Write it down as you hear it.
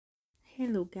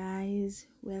Hello guys,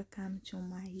 welcome to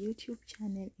my YouTube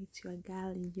channel. It's your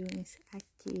girl Eunice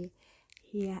Aki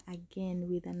here again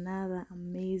with another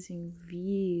amazing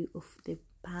view of the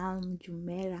palm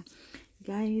jumeirah.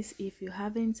 Guys, if you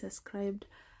haven't subscribed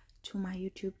to my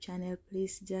YouTube channel,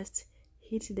 please just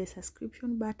hit the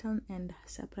subscription button and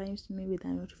surprise me with a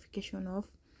notification of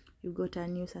you got a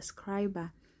new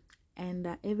subscriber. And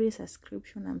every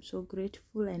subscription, I'm so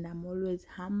grateful and I'm always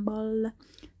humble.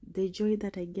 The joy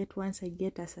that I get once I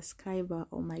get a subscriber,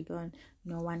 oh my god,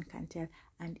 no one can tell.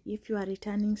 And if you are a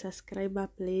returning subscriber,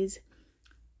 please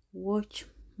watch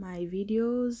my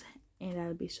videos and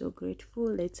I'll be so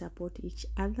grateful. Let's support each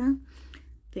other.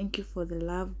 Thank you for the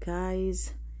love,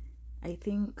 guys. I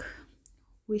think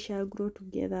we shall grow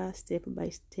together step by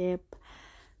step.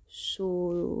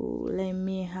 So let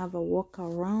me have a walk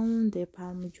around the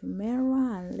palm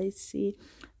jumeirah and let's see.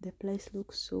 The place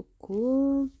looks so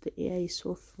cool, the air is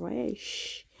so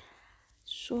fresh.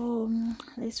 So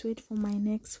let's wait for my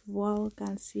next vlog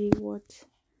and see what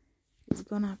it's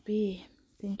gonna be.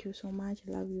 Thank you so much,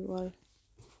 love you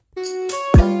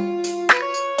all.